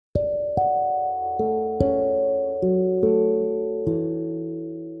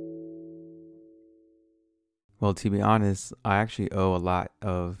Well, to be honest, I actually owe a lot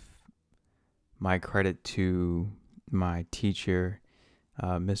of my credit to my teacher,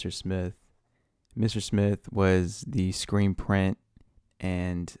 Mr. Smith. Mr. Smith was the screen print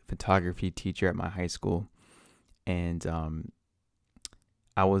and photography teacher at my high school, and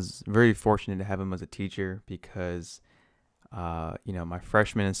I was very fortunate to have him as a teacher because, my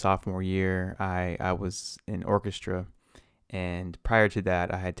freshman and sophomore year, I was in orchestra, and prior to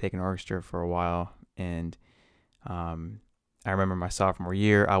that, I had taken orchestra for a while, and Um, I remember my sophomore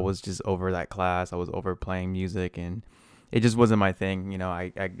year, I was just over that class. I was over playing music, and it just wasn't my thing.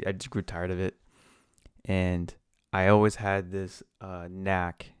 I just grew tired of it. And I always had this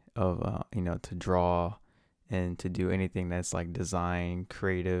knack of, to draw and to do anything that's like design,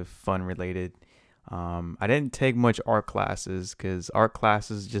 creative, fun related. I didn't take much art classes because art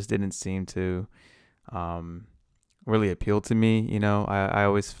classes just didn't seem to um, really appeal to me. I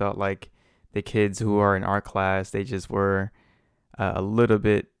always felt like the kids who are in art class, they just were a little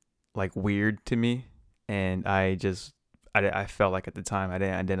bit like weird to me. And I felt like at the time I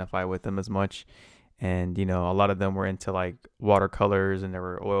didn't identify with them as much. And, a lot of them were into like watercolors and they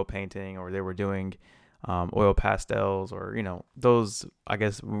were oil painting or they were doing oil pastels or, those, I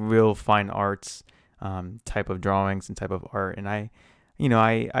guess, real fine arts type of drawings and type of art. And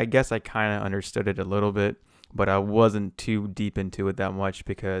I guess I kind of understood it a little bit, but I wasn't too deep into it that much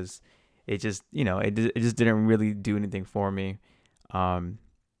because it just it just didn't really do anything for me. um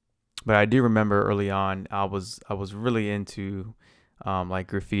but I do remember early on I was really into like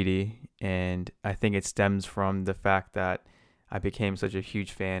graffiti, and I think it stems from the fact that I became such a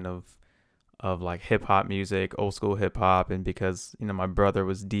huge fan of like hip hop music, old school hip hop, and because my brother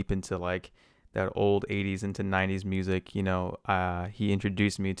was deep into like that old 80s into 90s music. He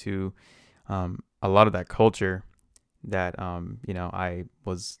introduced me to a lot of that culture that I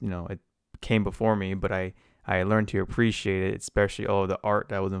was it came before me, but I learned to appreciate it, especially all of the art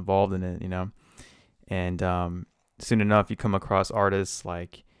that was involved in it. And soon enough, you come across artists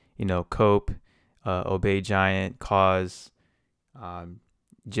like Cope, Obey Giant, Cause, um,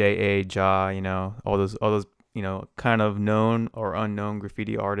 J.A. Ja, all those kind of known or unknown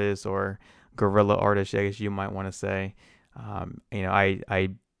graffiti artists or guerrilla artists, I guess you might want to say. I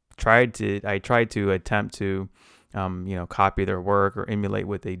tried to attempt to copy their work or emulate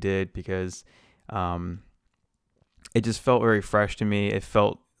what they did because um, it just felt very fresh to me. It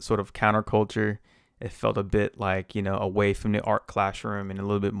felt sort of counterculture. It felt a bit like, away from the art classroom and a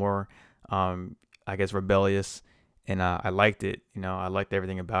little bit more, I guess, rebellious. And I liked it. I liked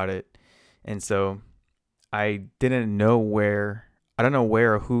everything about it. And so I don't know where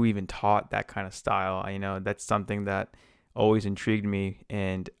or who even taught that kind of style. That's something that always intrigued me,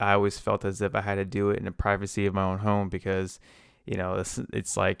 and I always felt as if I had to do it in the privacy of my own home because,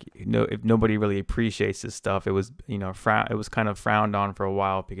 it's like if nobody really appreciates this stuff, it was it was kind of frowned on for a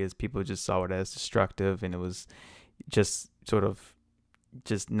while because people just saw it as destructive, and it was just sort of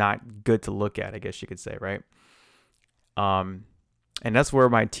just not good to look at, I guess you could say, right? Um, and that's where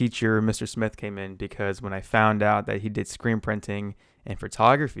my teacher, Mr. Smith, came in because when I found out that he did screen printing and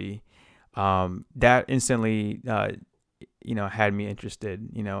photography, that instantly had me interested,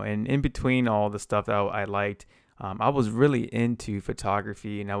 and in between all the stuff that I liked, I was really into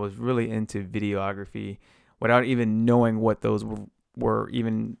photography and I was really into videography without even knowing what those were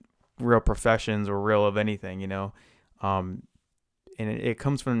even real professions or real of anything. Um, and it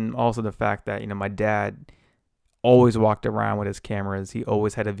comes from also the fact that, my dad always walked around with his cameras. He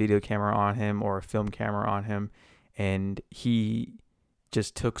always had a video camera on him or a film camera on him. And he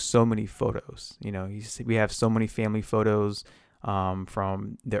just took so many photos. We have so many family photos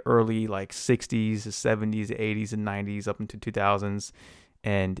from the early like 60s, 70s, 80s, and 90s up into 2000s,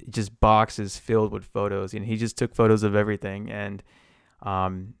 and just boxes filled with photos. And he just took photos of everything. And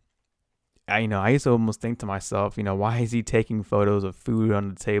um, I used to almost think to myself, why is he taking photos of food on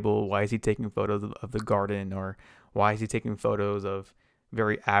the table? Why is he taking photos of the garden? Or why is he taking photos of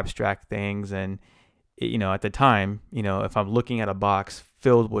very abstract things? And at the time, if I'm looking at a box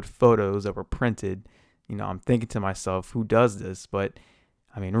filled with photos that were printed, I'm thinking to myself, who does this? But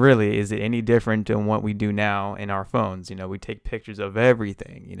I mean, really, is it any different than what we do now in our phones? We take pictures of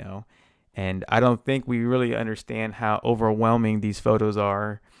everything, and I don't think we really understand how overwhelming these photos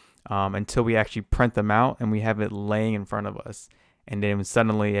are until we actually print them out and we have it laying in front of us. And then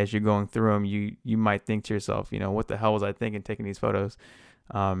suddenly, as you're going through them, you might think to yourself, what the hell was I thinking taking these photos?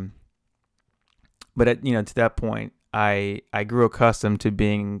 Um, but to that point, I grew accustomed to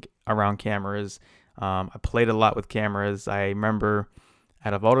being around cameras. I played a lot with cameras. I remember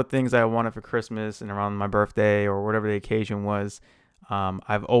out of all the things I wanted for Christmas and around my birthday or whatever the occasion was,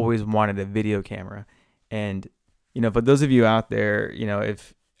 I've always wanted a video camera. And For those of you out there,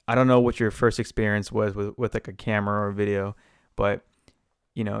 if I don't know what your first experience was with like a camera or video, but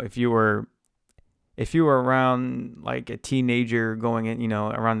if you were around like a teenager going in,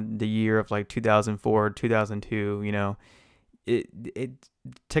 around the year of like 2004, 2002, it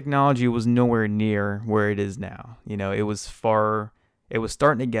technology was nowhere near where it is now. It was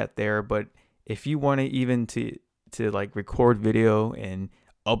starting to get there, but if you wanted even to like record video and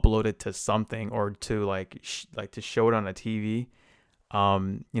upload it to something, or to like to show it on a TV,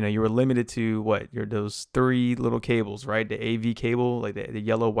 you were limited to those three little cables, right? The AV cable, like the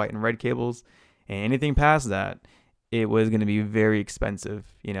yellow, white, and red cables, and anything past that, it was going to be very expensive.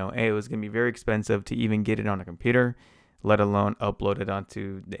 It was going to be very expensive to even get it on a computer, let alone upload it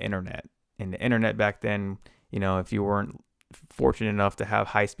onto the internet. And the internet back then, if you weren't fortunate enough to have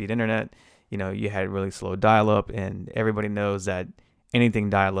high-speed internet, you had really slow dial-up, and everybody knows that anything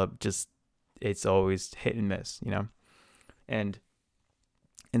dial-up, it's always hit and miss, and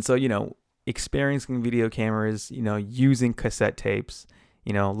so, experiencing video cameras, using cassette tapes,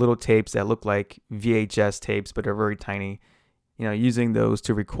 little tapes that look like VHS tapes, but are very tiny, using those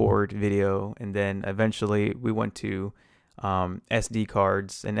to record video. And then eventually we went to SD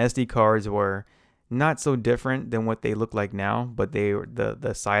cards, and SD cards were not so different than what they look like now, but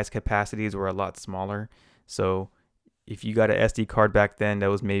the size capacities were a lot smaller. So if you got an SD card back then that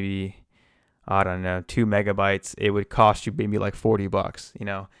was maybe, I don't know, 2 megabytes, it would cost you maybe like $40.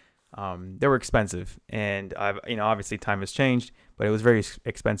 They were expensive, and obviously time has changed, but it was very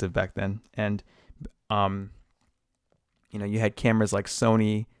expensive back then. And you had cameras like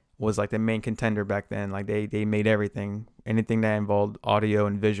Sony was like the main contender back then. Like they made anything that involved audio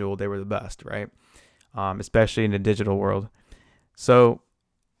and visual, they were the best, right? Especially in the digital world. So,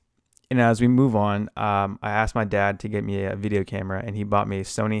 as we move on, I asked my dad to get me a video camera, and he bought me a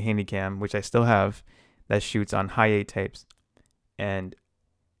Sony Handycam, which I still have, that shoots on high-8 tapes. And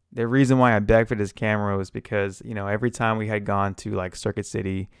the reason why I begged for this camera was because, every time we had gone to like Circuit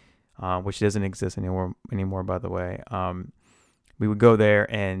City, which doesn't exist anymore, by the way, we would go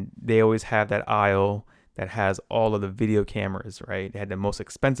there, and they always have that aisle that has all of the video cameras, right? They had the most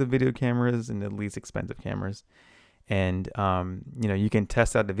expensive video cameras and the least expensive cameras. And, you can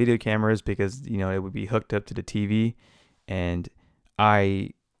test out the video cameras because, it would be hooked up to the TV. And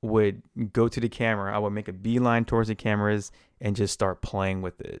I would go to the camera. I would make a beeline towards the cameras and just start playing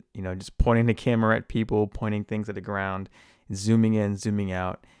with it. Just pointing the camera at people, pointing things at the ground, zooming in, zooming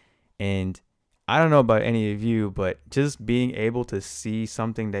out. And I don't know about any of you, but just being able to see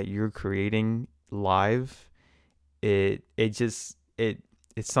something that you're creating live, it's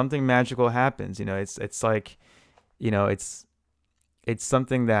something magical happens. It's like, it's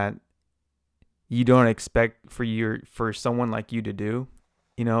something that you don't expect for someone like you to do,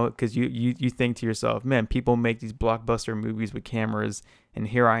 because you think to yourself, man, people make these blockbuster movies with cameras, and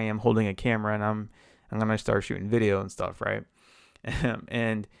here I am holding a camera, and I'm gonna start shooting video and stuff, right?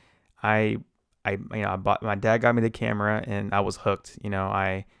 And I bought, my dad got me the camera, and I was hooked.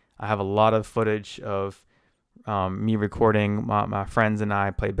 I have a lot of footage of me recording my friends and I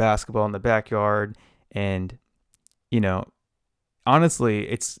play basketball in the backyard. And honestly,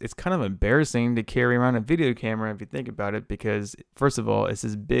 it's kind of embarrassing to carry around a video camera if you think about it, because first of all, it's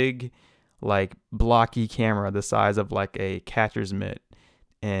this big, like, blocky camera the size of like a catcher's mitt,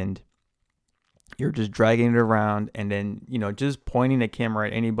 and you're just dragging it around, and then just pointing a camera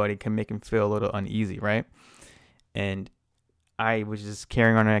at anybody can make them feel a little uneasy, right? And I was just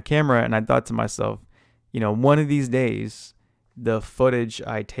carrying on a camera, and I thought to myself, one of these days the footage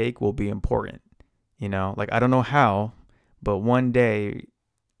I take will be important. Like, I don't know how, but one day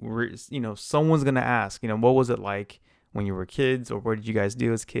someone's gonna ask, what was it like when you were kids, or what did you guys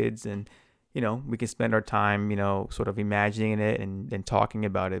do as kids? And we can spend our time sort of imagining it and talking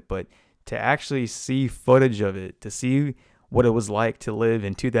about it, but to actually see footage of it, to see what it was like to live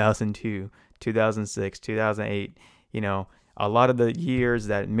in 2002, 2006, 2008, a lot of the years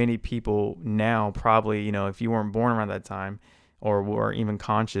that many people now probably, if you weren't born around that time or were even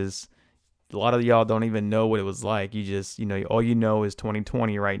conscious, a lot of y'all don't even know what it was like. You just, all is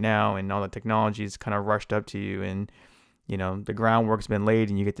 2020 right now, and all the technology is kind of rushed up to you, and, the groundwork's been laid,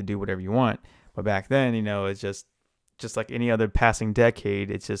 and you get to do whatever you want. But back then, it's just like any other passing decade.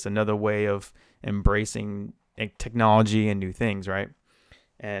 It's just another way of embracing technology and new things, right?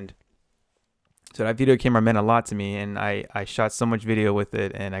 And so that video camera meant a lot to me, and I shot so much video with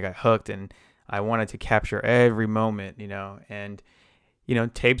it, and I got hooked, and I wanted to capture every moment, and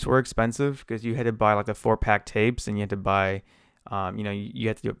tapes were expensive because you had to buy like the 4-pack tapes, and you had to buy, you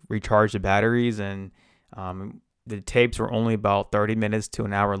had to recharge the batteries, and the tapes were only about 30 minutes to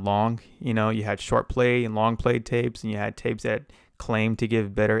an hour long. You know, you had short play and long play tapes, and you had tapes that claimed to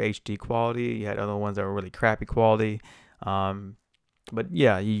give better HD quality. You had other ones that were really crappy quality. But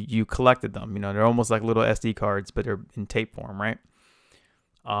yeah, you collected them. You know, they're almost like little SD cards, but they're in tape form, right?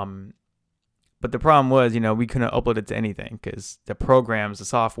 But the problem was, you know, we couldn't upload it to anything because the programs, the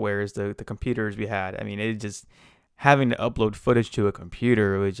softwares, the computers we had. I mean, it just having to upload footage to a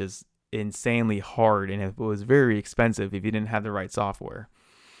computer was just insanely hard, and it was very expensive if you didn't have the right software.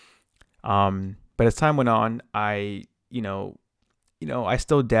 But as time went on, I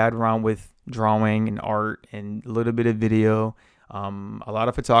still dabbed around with drawing and art and a little bit of video, a lot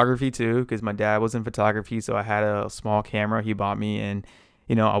of photography too, because my dad was in photography, so I had a small camera he bought me, and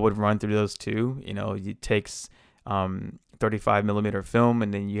I would run through those too. It takes 35 millimeter film,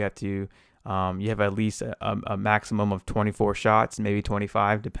 and then you have at least a maximum of 24 shots, maybe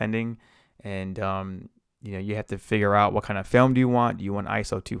 25 depending, and you have to figure out what kind of film do you want. Do you want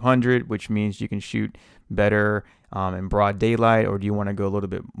ISO 200, which means you can shoot better in broad daylight, or do you want to go a little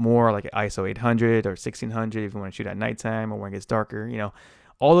bit more like ISO 800 or 1600 if you want to shoot at nighttime or when it gets darker?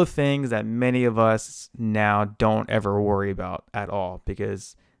 All the things that many of us now don't ever worry about at all,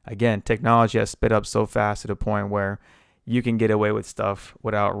 because again, technology has sped up so fast to the point where you can get away with stuff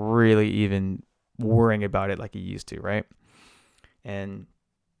without really even worrying about it like you used to, right?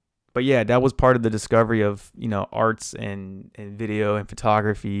 But yeah, that was part of the discovery of, arts and video and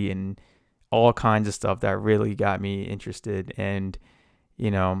photography and all kinds of stuff that really got me interested. And,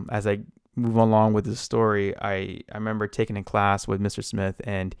 as I move along with the story, I remember taking a class with Mr. Smith,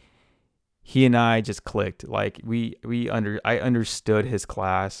 and he and I just clicked. Like I understood his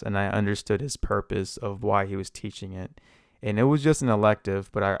class, and I understood his purpose of why he was teaching it. And it was just an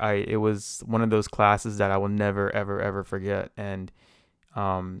elective, but it was one of those classes that I will never, ever, ever forget. And,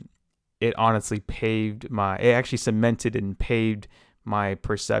 it honestly it actually cemented and paved my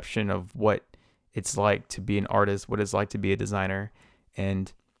perception of what it's like to be an artist, what it's like to be a designer.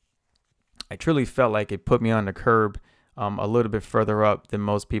 And I truly felt like it put me on the curb a little bit further up than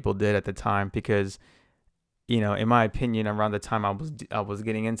most people did at the time, because, in my opinion, around the time I was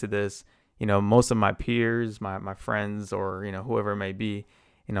getting into this, most of my peers, my friends, or, whoever it may be,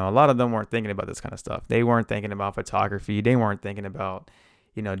 a lot of them weren't thinking about this kind of stuff. They weren't thinking about photography. They weren't thinking about,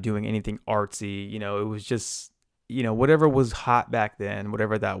 doing anything artsy. It was just, whatever was hot back then,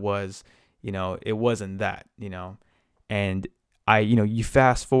 whatever that was, it wasn't that, and you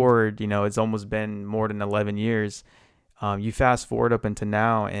fast forward, it's almost been more than 11 years. You fast forward up into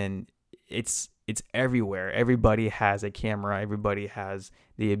now, and it's everywhere. Everybody has a camera. Everybody has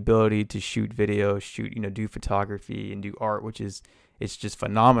the ability to shoot video, do photography and do art, it's just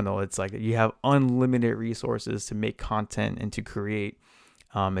phenomenal. It's like you have unlimited resources to make content and to create.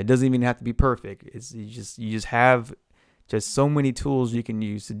 It doesn't even have to be perfect. You just have just so many tools you can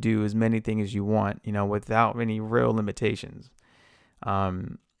use to do as many things as you want, without any real limitations.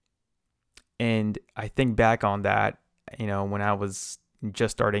 And I think back on that, when I was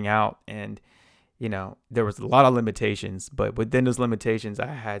just starting out, and, there was a lot of limitations, but within those limitations, I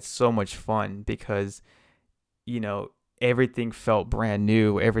had so much fun because, everything felt brand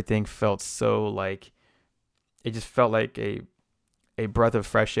new. Everything felt so like, it just felt like a breath of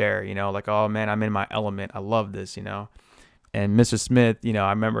fresh air, like, oh man, I'm in my element. I love this, And Mr. Smith, I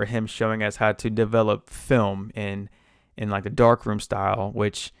remember him showing us how to develop film in like the darkroom style,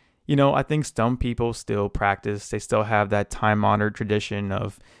 which, I think some people still practice. They still have that time-honored tradition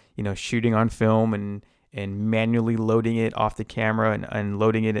of, shooting on film and manually loading it off the camera and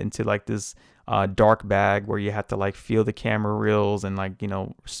loading it into like this dark bag where you have to like feel the camera reels and like,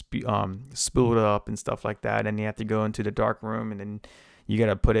 spool it up and stuff like that. And you have to go into the dark room, and then you got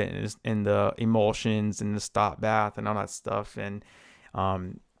to put it in the emulsions and the stop bath and all that stuff. And,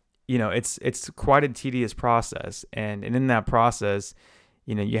 it's quite a tedious process. And in that process,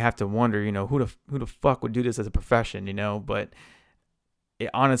 you have to wonder, who the fuck would do this as a profession, but it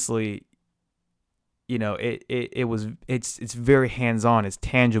honestly, it's very hands-on. It's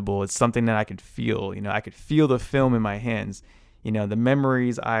tangible. It's something that I could feel. I could feel the film in my hands. The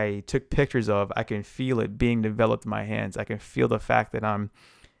memories I took pictures of, I can feel it being developed in my hands. I can feel the fact that I'm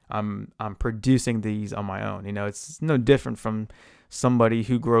producing these on my own. It's no different from somebody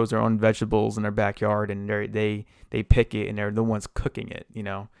who grows their own vegetables in their backyard, and they pick it and they're the ones cooking it.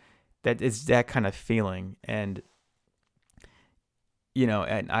 That is that kind of feeling. And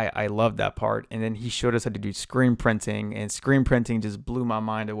and I love that part. And then he showed us how to do screen printing, and screen printing just blew my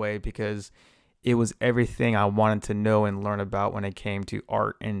mind away because it was everything I wanted to know and learn about when it came to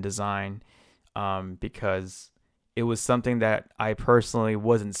art and design, because it was something that I personally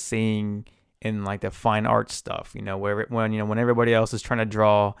wasn't seeing in like the fine art stuff, where when everybody else is trying to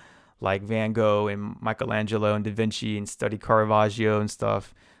draw like Van Gogh and Michelangelo and Da Vinci and study Caravaggio and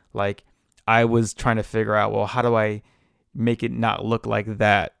stuff, like I was trying to figure out, well, how do I make it not look like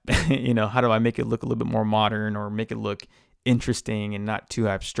that? How do I make it look a little bit more modern, or make it look interesting and not too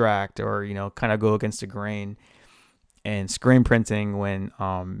abstract, or kind of go against the grain? And screen printing, when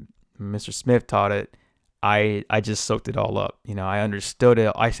Mr. Smith taught it, I just soaked it all up. I understood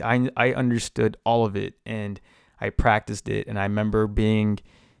it. I understood all of it, and I practiced it. And I remember being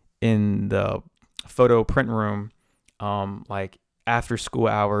in the photo print room, like after school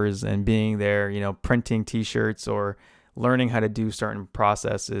hours, and being there, printing T-shirts or learning how to do certain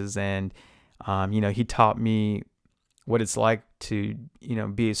processes. And he taught me what it's like to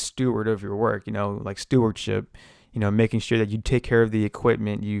be a steward of your work. Like stewardship. Making sure that you take care of the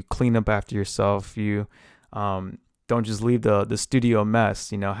equipment, you clean up after yourself, you don't just leave the studio a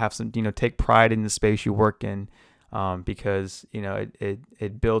mess. Have some, take pride in the space you work in, because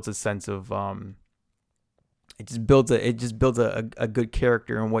it builds a sense of it just builds a good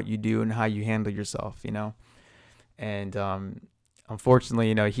character in what you do and how you handle yourself. And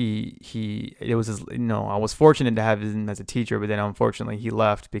unfortunately, it was his, I was fortunate to have him as a teacher, but then unfortunately he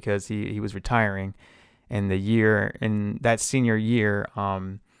left because he was retiring. And in that senior year,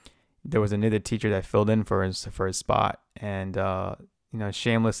 there was another teacher that filled in for his spot. And,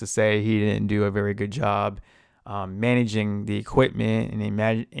 shameless to say, he didn't do a very good job managing the equipment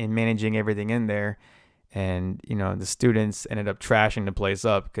and managing everything in there. And, the students ended up trashing the place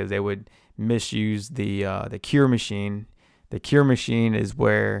up because they would misuse the cure machine. The cure machine is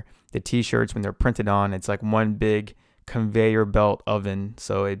where the T-shirts, when they're printed on, it's like one big conveyor belt oven.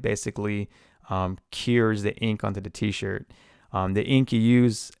 So it basically cures the ink onto the T-shirt. The ink you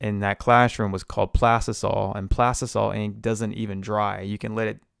use in that classroom was called Plastisol, and Plastisol ink doesn't even dry. You can let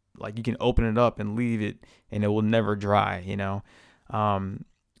it, like you can open it up and leave it, and it will never dry.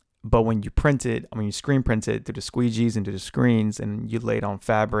 But when you screen print it through the squeegees into the screens, and you lay it on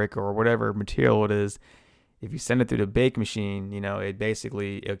fabric or whatever material it is, if you send it through the bake machine, it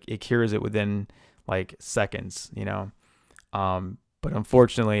basically it cures it within like seconds. But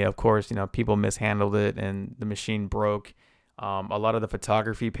unfortunately, of course, people mishandled it and the machine broke. A lot of the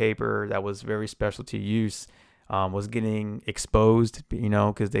photography paper that was very specialty use was getting exposed,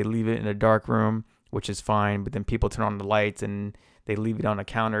 because they leave it in a dark room, which is fine. But then people turn on the lights and they leave it on the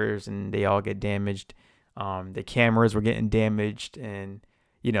counters and they all get damaged. The cameras were getting damaged, and,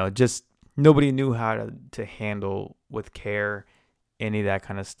 just nobody knew how to handle with care any of that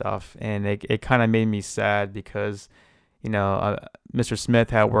kind of stuff. And it kind of made me sad because Mr.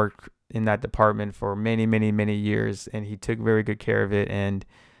 Smith had worked in that department for many, many, many years, and he took very good care of it. And,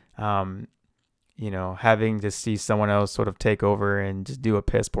 having to see someone else sort of take over and just do a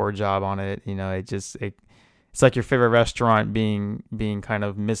piss poor job on it, it's like your favorite restaurant being kind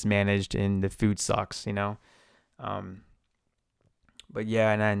of mismanaged and the food sucks, But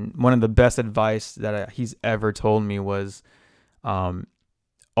yeah, and then one of the best advice that he's ever told me was,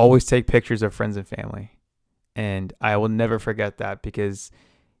 always take pictures of friends and family. And I will never forget that because,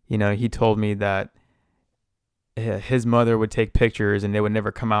 he told me that his mother would take pictures and they would never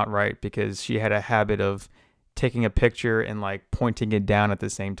come out right because she had a habit of taking a picture and like pointing it down at the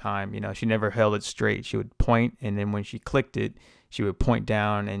same time. She never held it straight. She would point, and then when she clicked it, she would point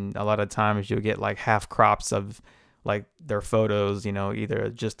down. And a lot of times you'll get like half crops of like their photos, either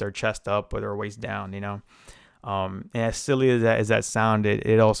just their chest up or their waist down, And as silly as that sounded,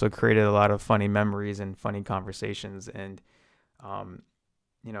 it also created a lot of funny memories and funny conversations. And,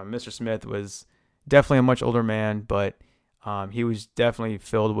 Mr. Smith was definitely a much older man, but he was definitely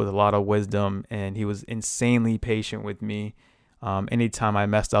filled with a lot of wisdom, and he was insanely patient with me. Anytime I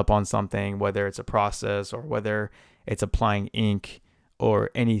messed up on something, whether it's a process or whether it's applying ink or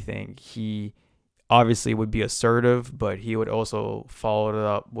anything, he obviously would be assertive, but he would also follow it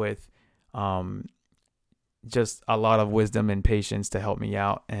up with just a lot of wisdom and patience to help me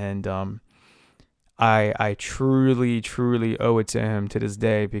out. And I truly, truly owe it to him to this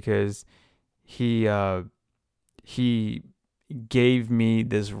day, because he gave me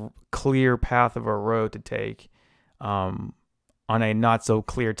this clear path of a road to take on a not so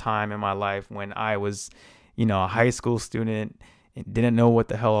clear time in my life when I was, a high school student and didn't know what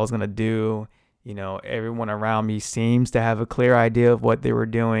the hell I was going to do. Everyone around me seems to have a clear idea of what they were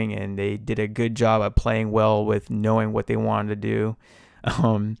doing, and they did a good job at playing well with knowing what they wanted to do.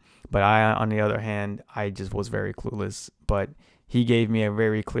 But I, on the other hand, I just was very clueless. But he gave me a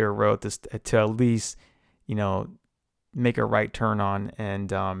very clear road to at least, make a right turn on.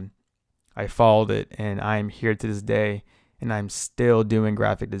 And I followed it, and I'm here to this day, and I'm still doing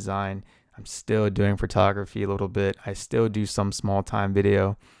graphic design. I'm still doing photography a little bit. I still do some small time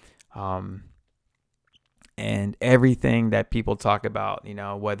video. Um, and everything that people talk about,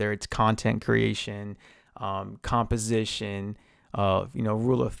 whether it's content creation, composition,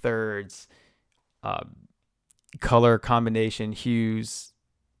 rule of thirds, uh, color combination, hues,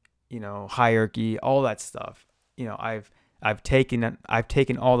 hierarchy, all that stuff. I've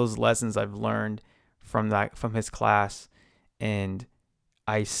taken all those lessons I've learned from his class, and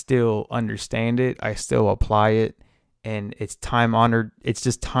I still understand it. I still apply it, and it's time honored. It's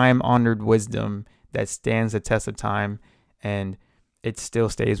just time honored wisdom that stands the test of time, and it still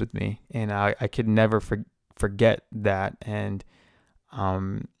stays with me. And I could never forget that. And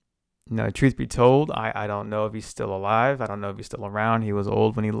truth be told, I don't know if he's still alive. I don't know if he's still around. He was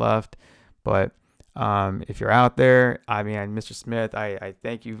old when he left, but if you're out there, Mr. Smith, I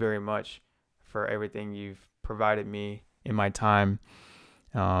thank you very much for everything you've provided me in my time.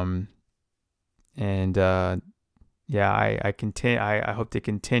 I hope to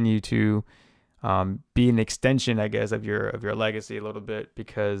continue to be an extension, I guess, of your legacy a little bit,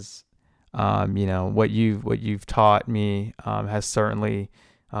 because what you've taught me has certainly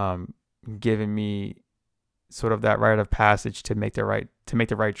given me sort of that rite of passage to make the right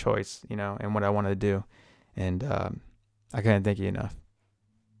choice, and what I want to do. And I can't thank you enough.